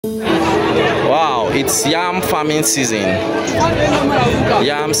it's yam farming season.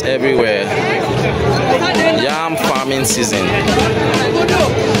 Yams everywhere. Yam farming season.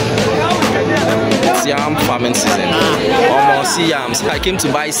 It's yam farming season. Almost see yams. I came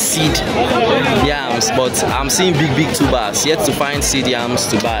to buy seed yams, but I'm seeing big tubers. Yet to find seed yams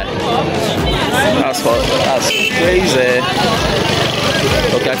to buy. That's crazy.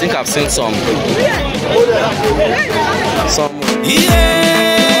 Okay, I think I've seen some. Yeah.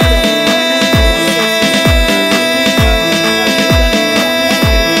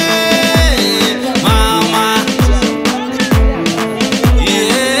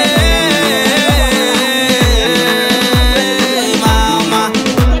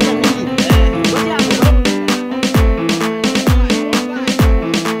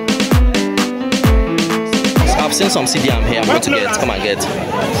 Some CD I'm here. I'm going to get. Come and get.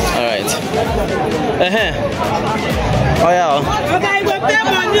 All right. Oh yeah.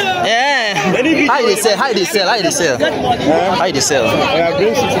 Yeah. How they sell? How they sell? How they sell? How they sell?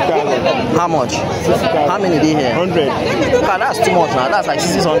 How much? How many do you here? 100. God, that's too much now. That's like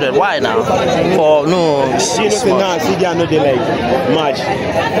 600. Why now? For no. Now CD are not like much.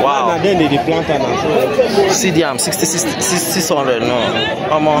 Wow. And then they plant now. CDM 600. No.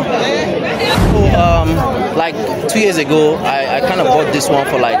 Come on. Like 2 years ago, I kind of bought this one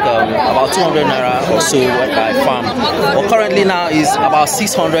for like about 200 naira or so at my farm. But currently now is about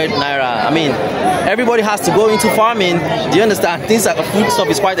 600 naira. I mean, everybody has to go into farming. Do you understand? Things like food stuff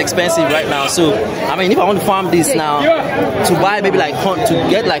is quite expensive right now. So I mean, if I want to farm this now, to buy maybe like to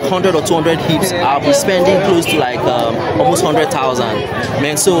get like 100 or 200 heaps, I'll be spending close to like almost 100,000.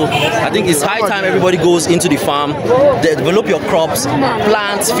 Man, so I think it's high time everybody goes into the farm, develop your crops,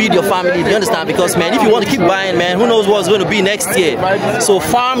 plant, feed your family. Do you understand? Because man, if you want to keep buying, man, who knows what's going to be next year. So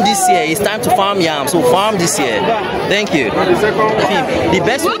farm this year. It's time to farm yam. So farm this year. Thank you. The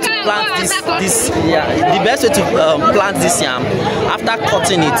best way to plant this yam after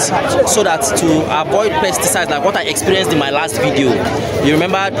cutting it, so that to avoid pesticides like what I experienced in my last video. You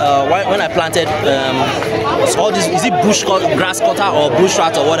remember when I planted all this, is it bush grass cutter or bush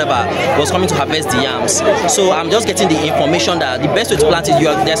rat or whatever, was coming to harvest the yams. So I'm just getting the information that the best way to plant it,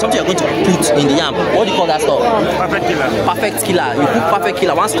 there's something you're going to put in the yam. What do you call that stuff? Perfect killer. Perfect killer. You put perfect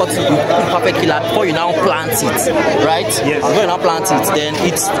killer. Once cut it, you put perfect killer before you now plant it, right? Yes. And when you now plant it, then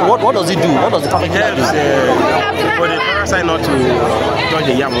it's what does it do? What does the perfect killer do? For the parasite not to touch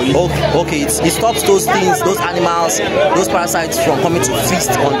the yam. Okay, it stops those things, those animals, those parasites from coming to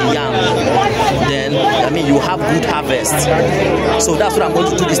feast on the yam. Then I mean you have good harvest. So that's what I'm going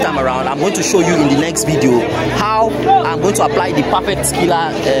to do this time around. I'm going to show you in the next video how I'm going to apply the perfect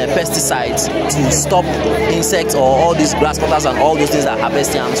killer pesticides to stop insects or all these grass cutters and all those things that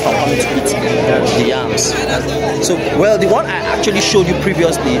harvest yams from coming to eat the yams. So well, the one I actually showed you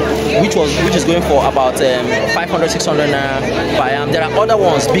previously, which is going for about 500-600 naira per yam. There are other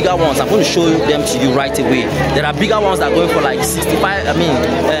ones, bigger ones. I'm going to show them to you right away. There are bigger ones that are going for like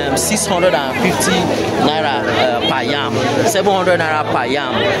 650 naira per yam, 700 naira per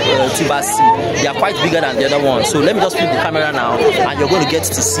yam tuber seed. They are quite bigger than the other ones. So let me just flip the camera now, and you're going to get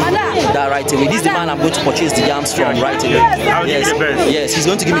to see that right away. This is the man I'm going to purchase the yams from right away. Yes, he's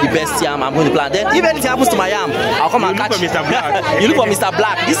going to give me the best yam I'm going to plant. Then if anything happens to my yam, I'll come and catch Mr. Black. You look for Mr.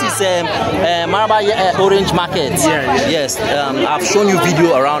 Black. This is Maraba Orange Market. Yes, I've shown you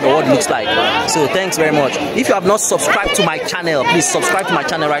video around what it looks like. So thanks very much. If you have not subscribed to my channel, please subscribe to my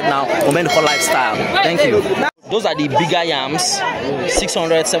channel right now, Omenuko Lifestyle. Thank you. Those are the bigger yams,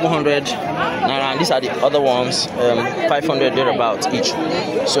 600, 700 naira, and these are the other ones, 500 thereabouts each.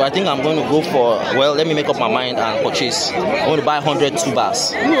 So I think I'm going to go for, well, let me make up my mind and purchase. I'm going to buy 100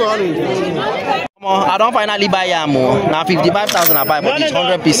 tubers. I don't finally buy yam. Now 55,000 I buy for each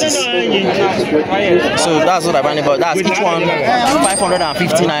 100 pieces. So that's what I buy about. That's each one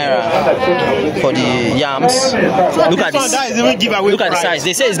 550 naira for the yams. Look at this. Look at the size.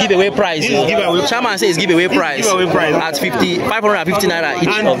 They say it's giveaway price. Chairman says it's giveaway price. At 550 naira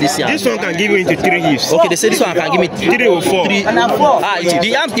each of this yam. This one can give you into 3 heaps. Okay, they say this one can give me 3 or 4.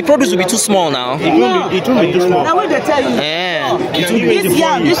 The produce will be too small now. It won't be too small. Now what they tell you? This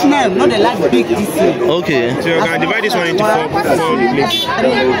yam, this name, not the last big. Okay. So you can divide this one into 4 plates.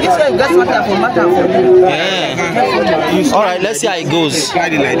 This one gets matter for matter. All right, let's see how it goes.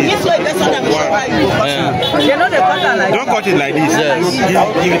 Slide it like this. This one gets matter for you know the pattern like don't cut it like this. Yes.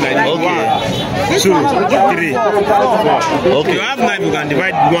 Give it like this. Okay. 1, 2, 3, 4. Okay. You have knife, you can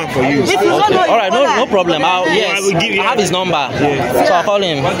divide one for you. Okay. All right, no problem. I have his number. So I'll call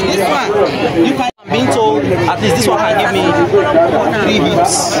him. This one. You can Being told at least this one can give me 3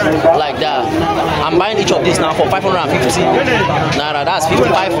 hits like that. I'm buying each of these now for 550 naira. That's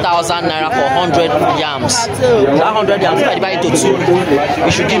 55,000 naira for 100 yams. That 100 yams, if I divide it to 2,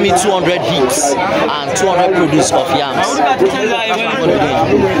 it should give me 200 hits and 200 produce of yams.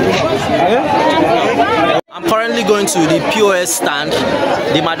 I'm currently going to the POS stand.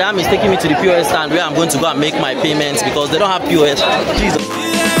 The madam is taking me to the POS stand where I'm going to go and make my payments because they don't have POS. Jesus.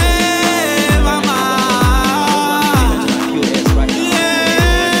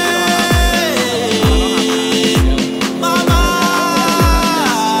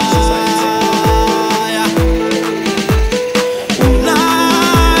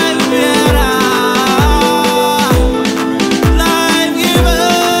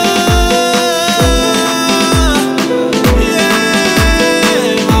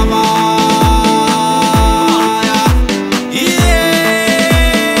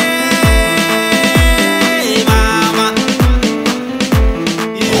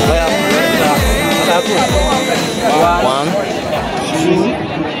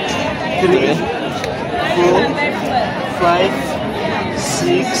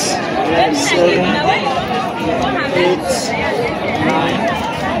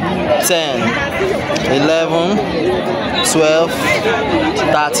 Ten, 11, 12,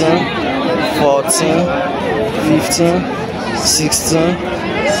 13, 14, 15, 16,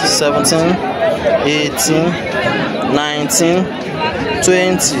 17, 18, 19,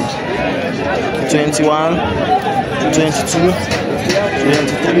 20, 21, 22,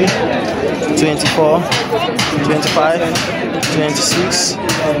 23, 24, 25, 26,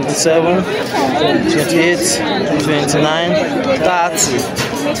 27, 28, 29, 30,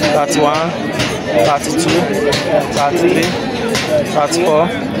 31, 32, 33, 34,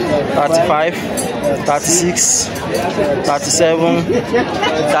 35, 36, 37,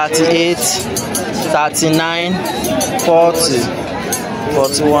 38, 39, 40,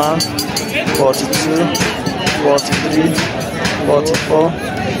 41, 42, 43, 44,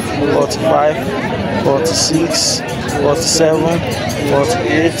 45, 46, 47,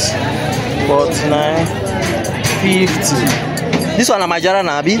 48, 49, 50. This one my Jara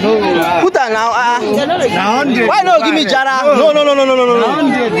Nabi. Put that now. Why not give me Jara? No.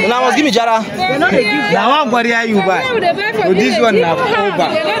 Now must give me Jara. Now what are you buy? This one now.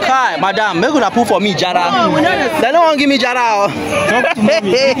 Hi, madam. Make gonna put for me Jara. They don't want to give me Jara.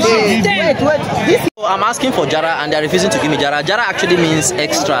 I'm asking for Jara and they're refusing to give me Jara. Jara actually means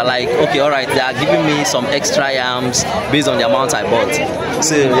extra. Like, okay, all right, they are giving me some extra yams based on the amount I bought.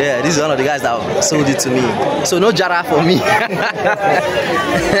 So yeah, this is one of the guys that sold it to me. So no Jara for me.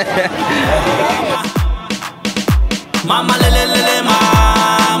 Mama lele lele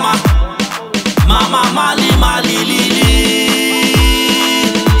mama, mama mali mali lili,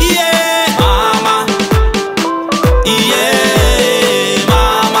 yeah mama, yeah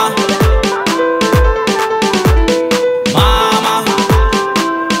mama, mama,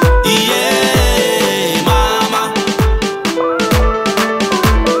 yeah mama,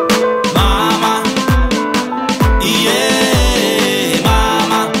 mama, yeah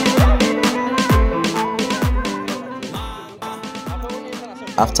mama.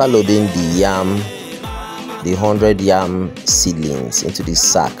 After loading the 100 yam seedlings into this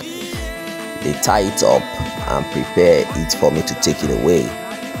sack, they tie it up and prepare it for me to take it away.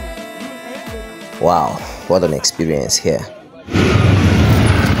 Wow, what an experience here.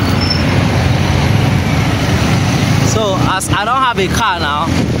 So as I don't have a car now,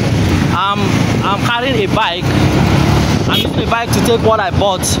 I'm carrying a bike. I'm using a bike to take what I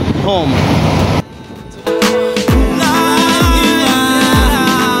bought home.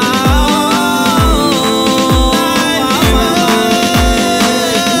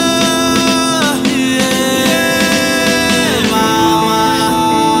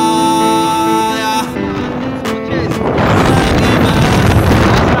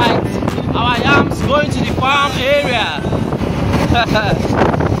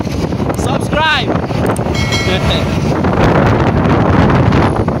 Subscribe.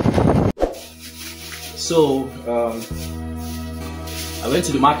 So I went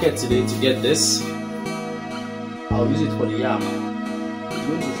to the market today to get this. I'll use it for the yam. It's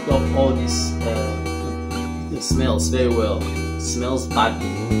going to stop all this. It smells very well. It smells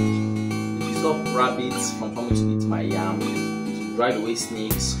badly. If you stop rabbits from coming to eat my yam, to drive away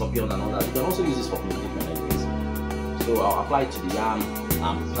snakes, scorpions, and all that. You can also use this for different ideas. So I'll apply it to the yam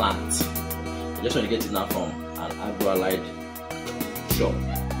and plant. I just want to get it now from an agro-allied shop.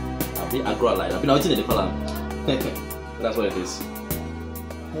 I've been agro-allied. I've been out in the color. That's what it is.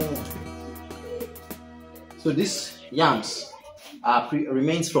 So this yams are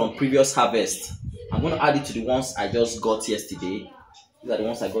remains from previous harvest. I'm going to add it to the ones I just got yesterday. These are the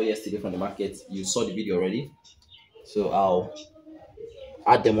ones I got yesterday from the market. You saw the video already. So I'll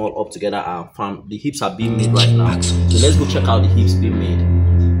add them all up together. The hips are being made right now. So let's go check out the hips being made.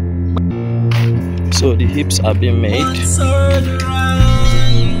 So the hips are being made.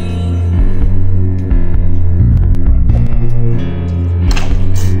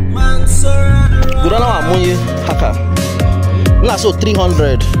 So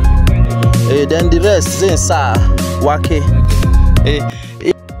 300. Then the rest is wake.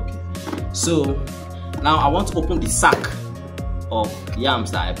 So now I want to open the sack of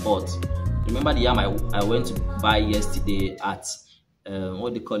yams that I bought. Remember the yam I went to buy yesterday at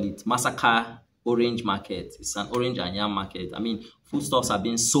what they call it, Massacre Orange Market. It's an orange and yam market. I mean, foodstuffs are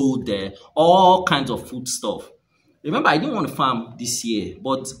being sold there, all kinds of food stuff. Remember, I didn't want to farm this year,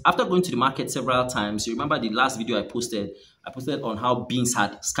 but after going to the market several times, you remember the last video I posted on how beans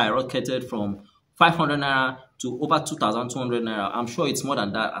had skyrocketed from 500 naira to over 2,200 naira. I'm sure it's more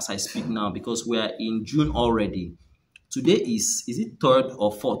than that as I speak now, because we are in June already. Today is it 3rd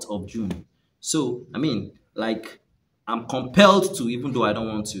or 4th of June? So, I mean, like, I'm compelled to, even though I don't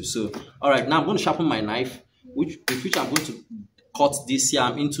want to. So, all right, now I'm going to sharpen my knife, with which I'm going to cut this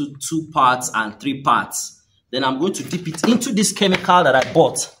yam into 2 parts and 3 parts. Then I'm going to dip it into this chemical that I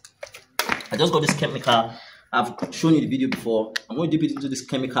bought. I just got this chemical. I've shown you the video before. I'm going to dip it into this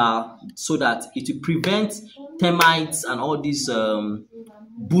chemical so that it will prevent termites and all these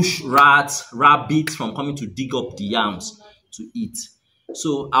bush rats, rabbits from coming to dig up the yams to eat.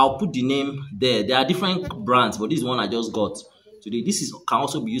 So I'll put the name there. There are different brands, but this is one I just got today. This can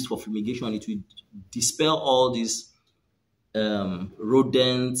also be used for fumigation. It will dispel all these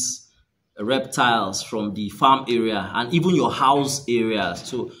rodents, reptiles from the farm area and even your house area.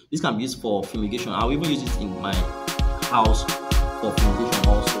 So this can be used for fumigation. I'll even use it in my house for fumigation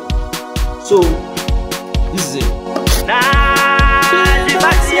also. So this is it.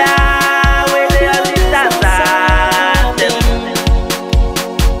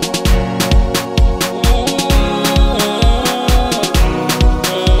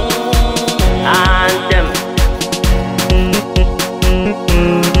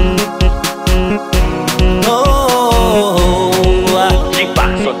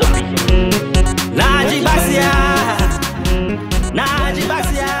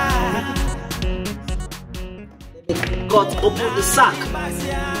 Open the sack.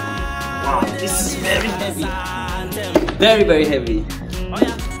 Wow, this is very heavy. Very, very heavy.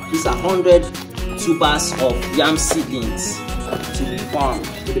 These are 100 tubers of yam seedlings to be farmed,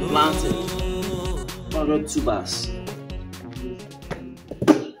 to be planted. 100 tubers.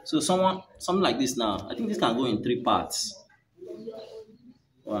 So something like this now. I think this can go in 3 parts.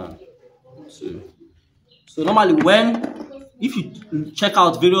 1, 2. So normally if you check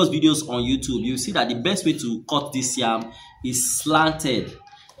out various videos on YouTube, you see that the best way to cut this yam is slanted.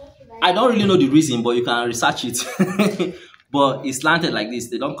 I don't really know the reason, but you can research it. But it's slanted like this.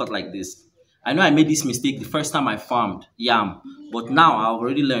 They don't cut like this. I know I made this mistake the first time I farmed yam, but now I've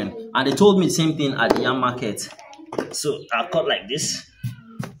already learned. And they told me the same thing at the yam market. So I'll cut like this.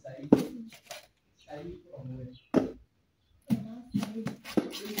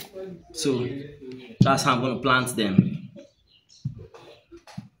 So that's how I'm going to plant them.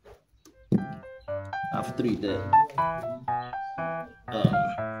 I have 3 there.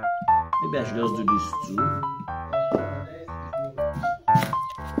 Maybe I should just do this too.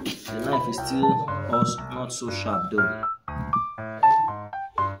 The knife is still not so sharp though.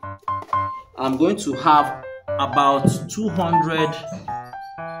 I'm going to have about 200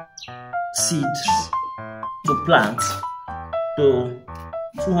 seeds to plant. So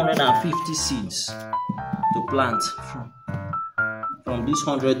 250 seeds to plant from these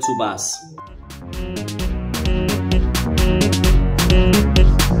 100 tubers.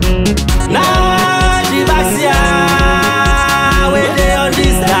 Now, Jibasia, we dey on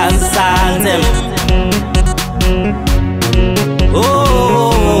this dance anthem. Oh,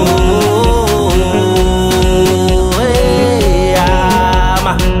 hey,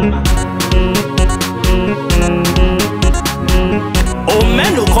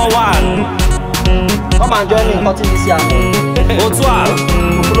 Omenuko one. Come and join me in cutting this yam. Otwa.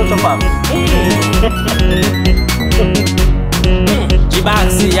 Follow chopper.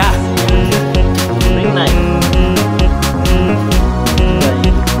 Jibasia. Bring knife.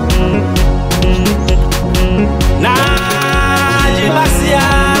 Nah, Jibasia,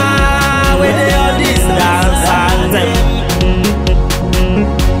 we dey on this dance anthem.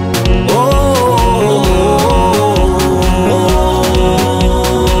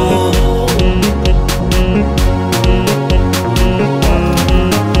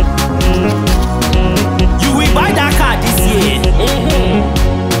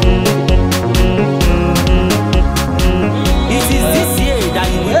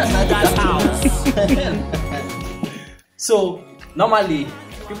 So normally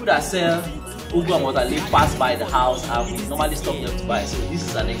people that sell ugu and water leaf pass by the house and normally stop them to buy. So this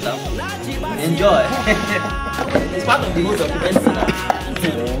is an example. Enjoy. It's part of the whole documentary now.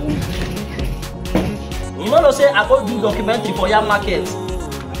 You know, say I go do documentary for your market.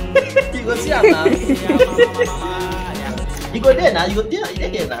 You go see am now. You go there now. You go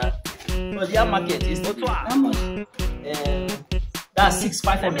there now. For the market is how much? That's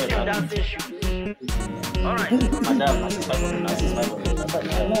 6,500. Alright. Madam, 6,500.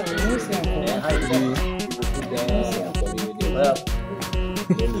 6,500.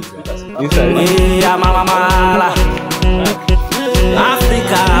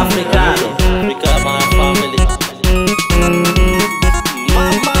 Africa, my family.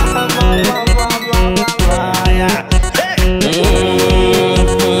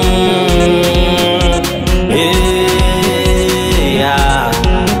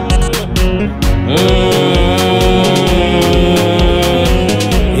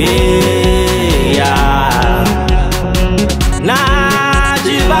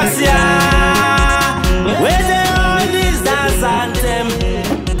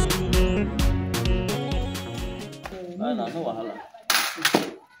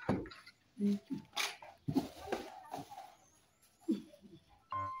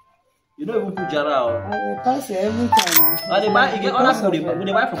 You don't even put jara out. I pass it every time. They buy, you get other people,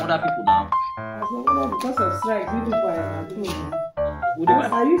 they buy from other people now. Because of strike, people buy it.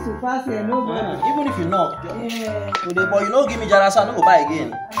 I used to pass it, nobody. Even if you knock, yeah. but you don't give me jara, so I don't go buy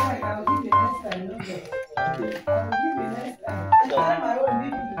again. I'll give you next time. Okay. I'll give you next time. I have my own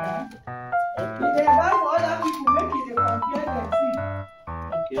people now. If they buy for other people, make it they compare them, see.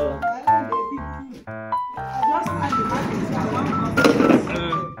 Okay. I know they did too. I just add the market, so I want to.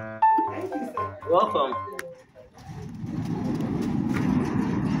 Welcome.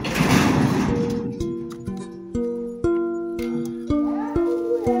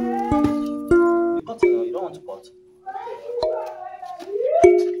 You cut it, you don't want to cut.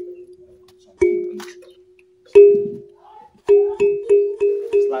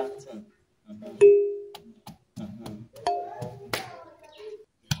 Slide it in.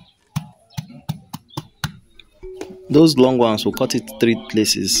 Those long ones will cut it 3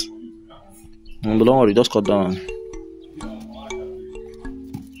 places. But don't worry, just cut down.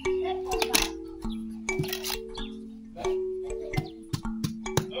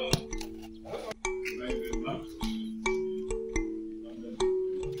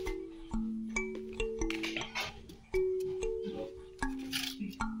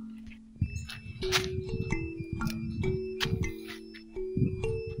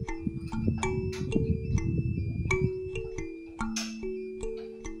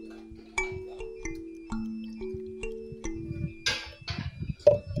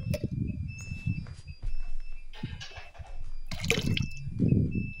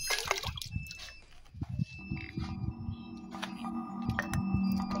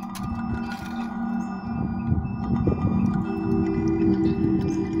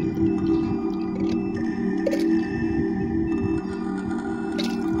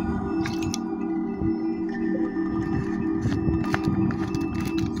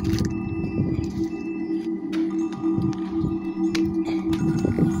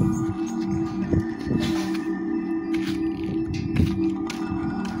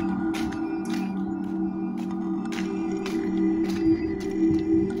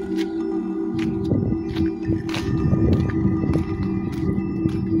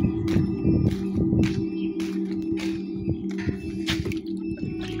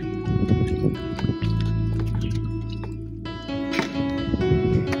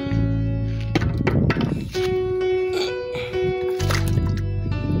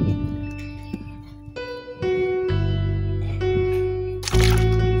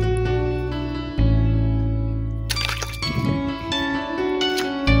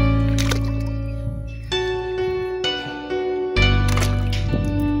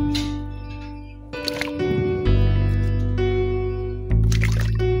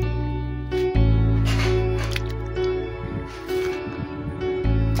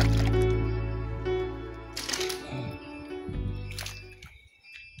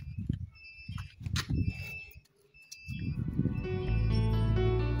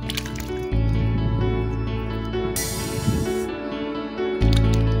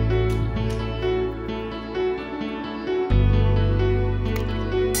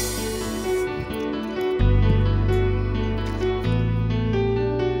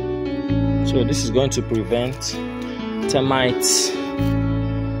 So this is going to prevent termites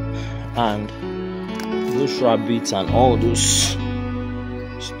and bush rabbits and all those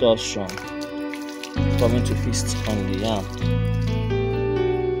stuff from coming to feast on the yam.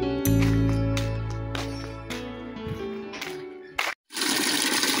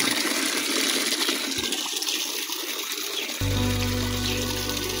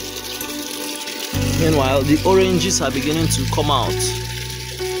 Meanwhile, the oranges are beginning to come out.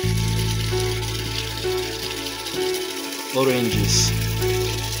 Oranges.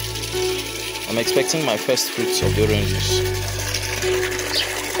 I'm expecting my first fruits of the oranges.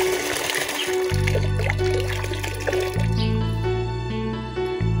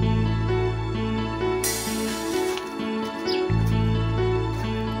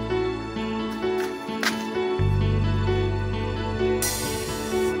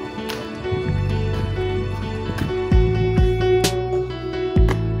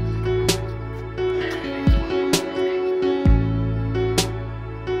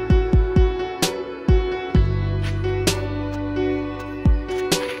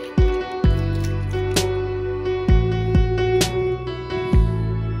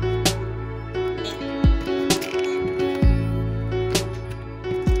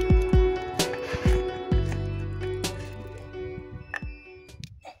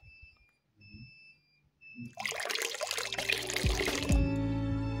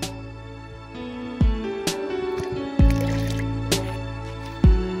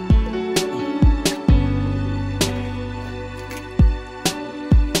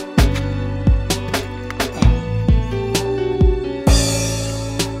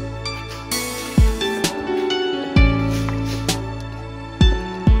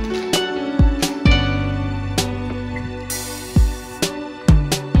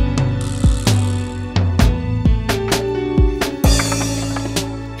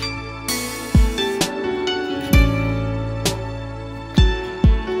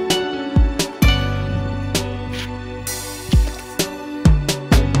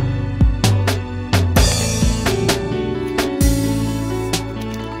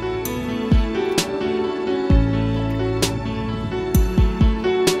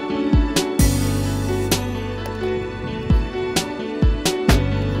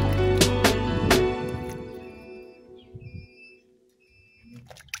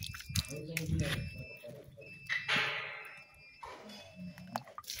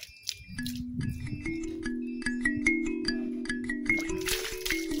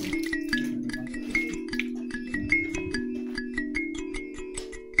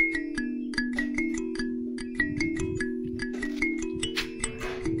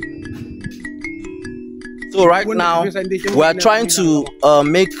 So right now we are trying to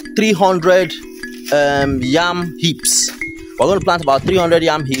make 300 yam heaps. We're going to plant about 300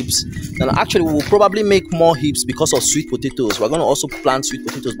 yam heaps, and actually we'll probably make more heaps because of sweet potatoes. We're going to also plant sweet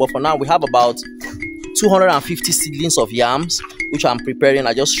potatoes, but for now we have about 250 seedlings of yams, which I'm preparing.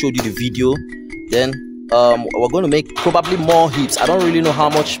 I just showed you the video. Then we're going to make probably more heaps. I don't really know how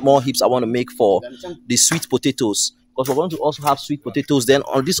much more heaps I want to make for the sweet potatoes, because we're going to also have sweet potatoes. Then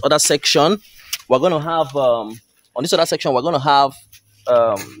on this other section, we're going to have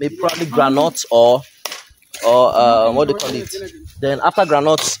maybe probably granuts or what do you call it. Then after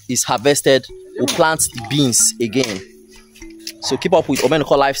granuts is harvested, we'll plant the beans again. So keep up with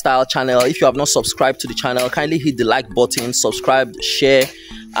Omenuko Lifestyle channel. If you have not subscribed to the channel, kindly hit the like button, subscribe, share,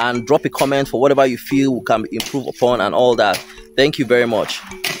 and drop a comment for whatever you feel we can improve upon and all that. Thank you very much.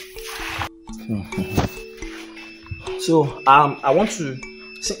 So I want to,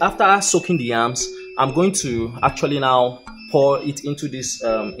 after soaking the yams, I'm going to actually now pour it into this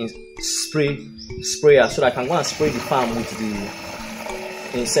sprayer, so that I can go and spray the farm with the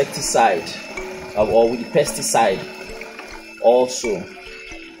insecticide or with the pesticide. Also,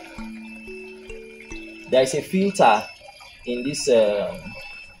 there is a filter in this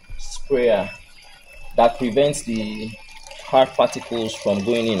sprayer that prevents the hard particles from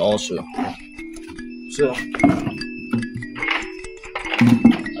going in also. So I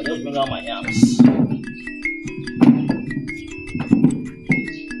just bring out my yams.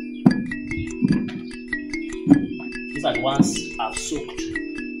 These are the ones I've soaked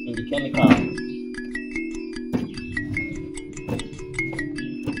in the chemical.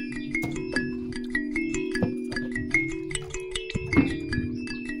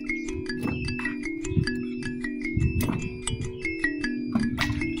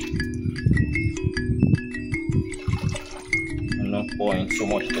 Pouring so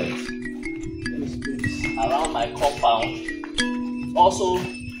much there. Around my compound. It's also a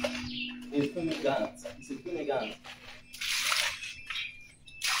fumigant. It's a fumigant.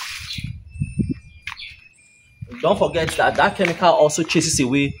 Don't forget that that chemical also chases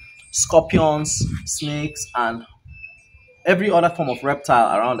away scorpions, snakes, and every other form of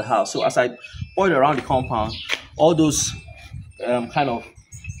reptile around the house. So as I boil around the compound, all those kind of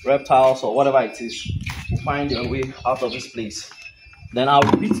reptiles or whatever it is will find their way out of this place. Then I'll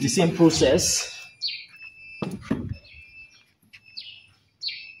repeat the same process.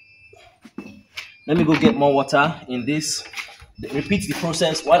 Let me go get more water in this. Repeat the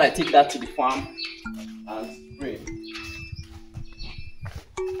process while I take that to the farm and spray.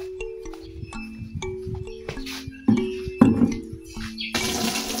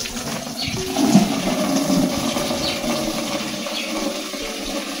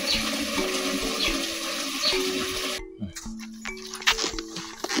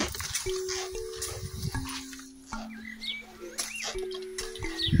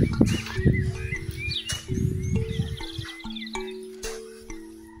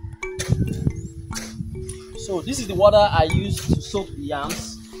 So this is the water I use to soak the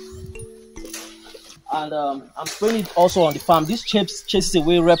yams, and I'm spraying it also on the farm. This chases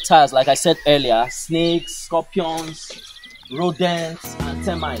away reptiles, like I said earlier, snakes, scorpions, rodents, and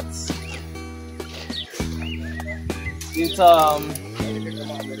termites.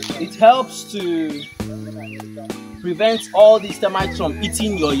 It helps to prevent all these termites from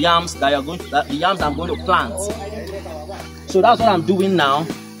eating your yams that you're going to, the yams I'm going to plant. So that's what I'm doing now.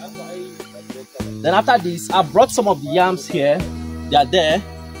 Then after this, I brought some of the yams here. They are there.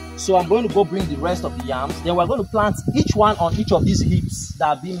 So I'm going to go bring the rest of the yams. Then we're going to plant each one on each of these heaps that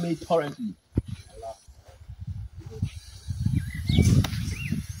are being made currently.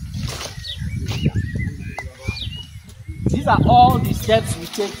 These are all the steps we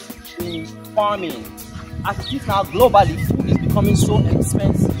take in farming. As it is now globally, food is becoming so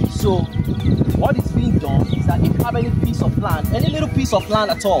expensive. So what is being done is that if you have any piece of land, any little piece of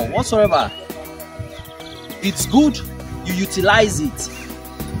land at all, whatsoever, it's good you utilize it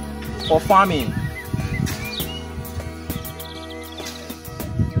for farming.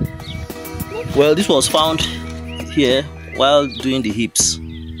 Well, this was found here while doing the heaps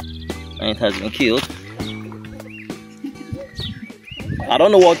and it has been killed. I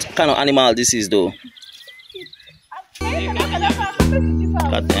don't know what kind of animal this is though.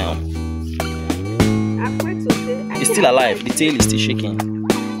 God damn. It's still alive, the tail is still shaking,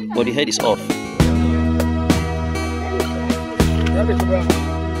 but the head is off.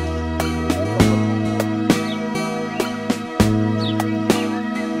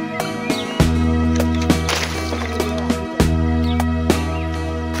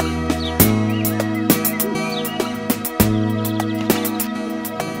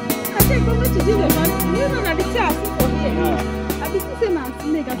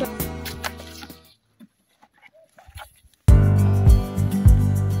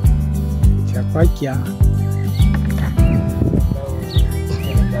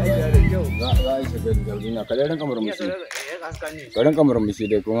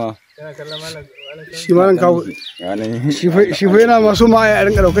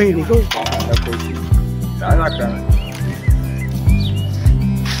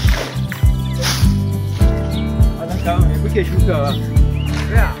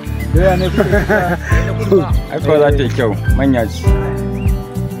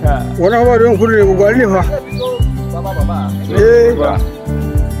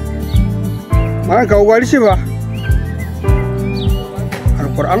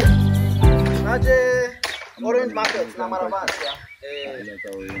 Orange market na Maravan.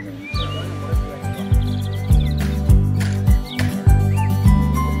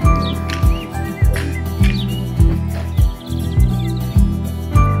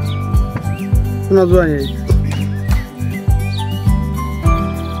 Suna zuwa ne.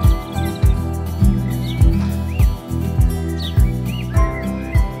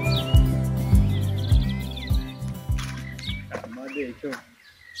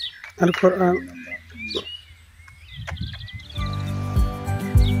 Al-Quran.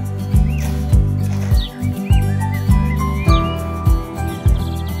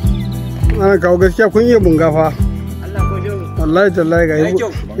 Ana kawo gaskiya kun yi bungafa. Wallahi tallahi ga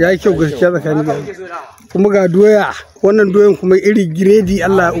ya yi kyau gaskiya tsakanin ga. Kuma ga doya, wannan doyan kuma iri giredi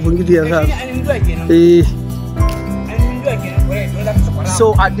Allah ubangiji ya sa.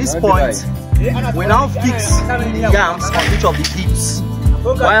 So at this point, we now fix the yams on each of the heaps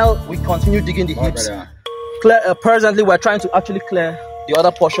while we continue digging the heaps. Presently, we're trying to actually clear the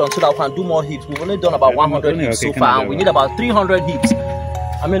other portion so that we can do more heaps. We've only done about 100 heaps so far, and we need about 300 heaps.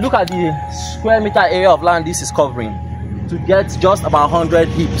 I mean, look at the square meter area of land this is covering to get just about 100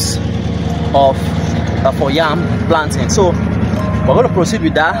 heaps of for yam planting. So we're going to proceed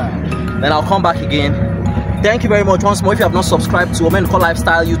with that. Then I'll come back again. Thank you very much once more. If you have not subscribed to Omenuko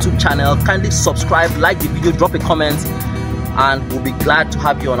Lifestyle YouTube channel, kindly subscribe, like the video, drop a comment. and we'll be glad to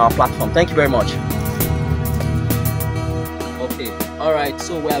have you on our platform. Thank you very much. Okay, all right,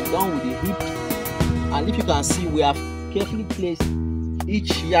 so we have done with the heap, and if you can see, we have carefully placed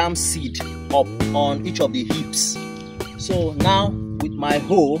each yam seed up on each of the heaps. So now with my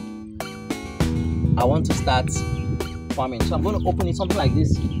hoe, I want to start farming. So I'm going to open it something like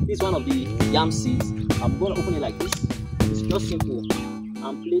this. This is one of the yam seeds. I'm going to open it like this. It's just simple.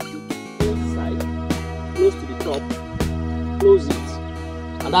 And place it inside, close to the top, close it,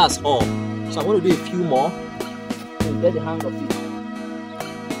 and that's all. So I'm going to do a few more to get the hang of it.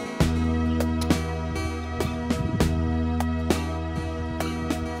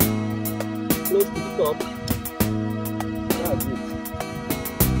 Close to the top. That's it.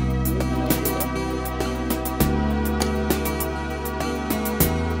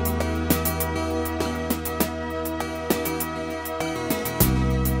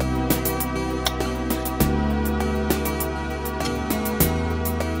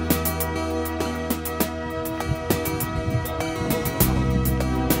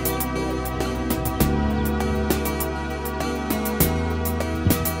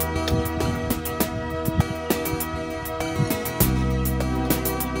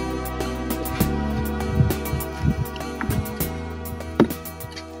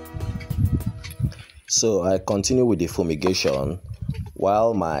 So I continue with the fumigation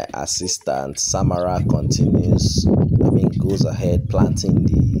while my assistant Samara goes ahead planting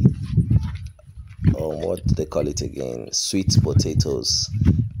the what do they call it again, sweet potatoes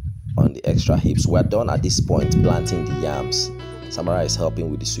on the extra heaps. We're done at this point planting the yams. Samara is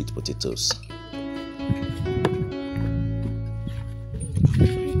helping with the sweet potatoes.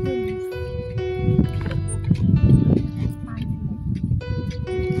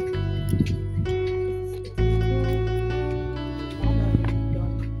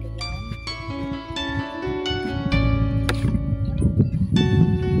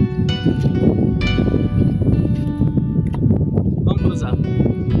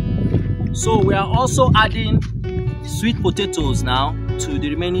 So we are also adding sweet potatoes now to the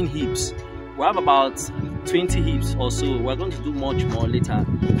remaining heaps. We have about 20 heaps or so. We're going to do much more later,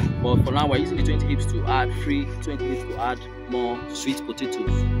 but for now we're using the 20 heaps to add 20 heaps to add more sweet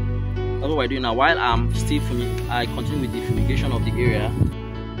potatoes. That's what we're doing now. While I continue with the fumigation of the area.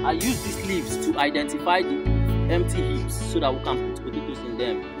 I use these leaves to identify the empty heaps so that we can put potatoes in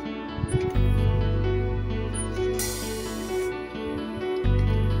them.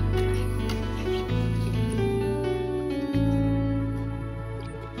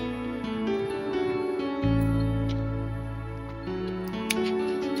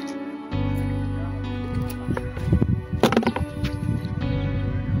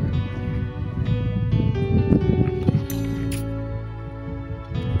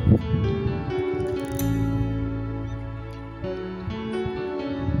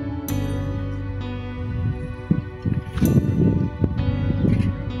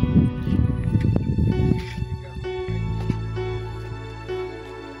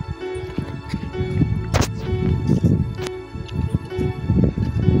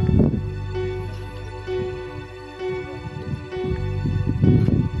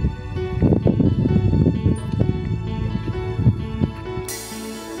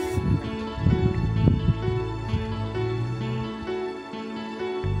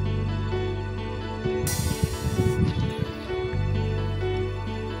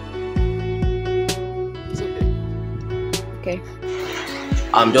 Okay.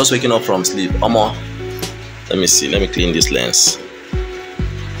 I'm just waking up from sleep. Omo, let me see. Let me clean this lens.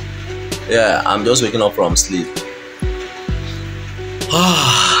 Yeah, I'm just waking up from sleep.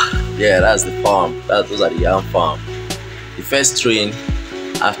 Yeah, that's the farm. Those are the yam farm. The first rain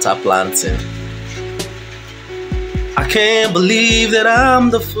after planting. I can't believe that I'm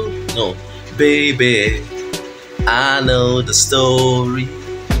the fool. No, baby, I know the story.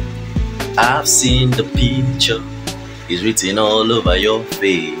 I've seen the picture. It's written all over your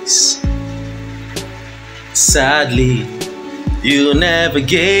face. Sadly, you never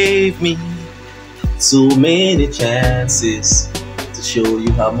gave me so many chances to show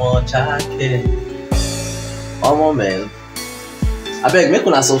you how much I care. Oh man, I beg, make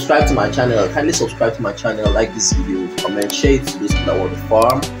una subscribe to my channel. Kindly subscribe to my channel, like this video, comment, share it to those people that want to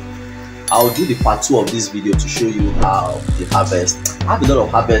farm. I'll do the part 2 of this video to show you how the harvest. I have a lot of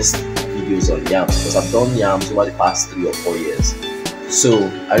harvest videos on yams because I've done yams over the past 3 or 4 years. So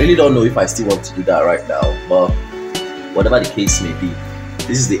I really don't know if I still want to do that right now, but whatever the case may be,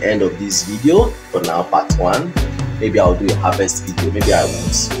 this is the end of this video for now, part 1. Maybe I'll do a harvest video, maybe I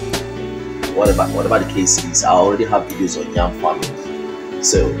won't. Whatever the case is, I already have videos on yam farming.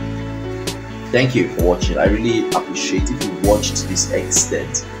 So thank you for watching. I really appreciate if you watched to this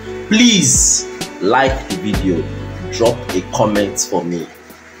extent. Please like the video, drop a comment for me,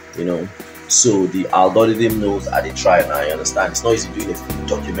 you know, so the algorithm knows I did try. Now I understand it's not easy doing a full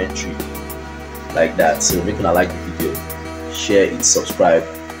documentary like that, so make sure like the video, share it, subscribe,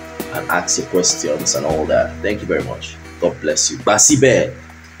 and ask your questions and all that. Thank you very much. God bless you. Basi Bear.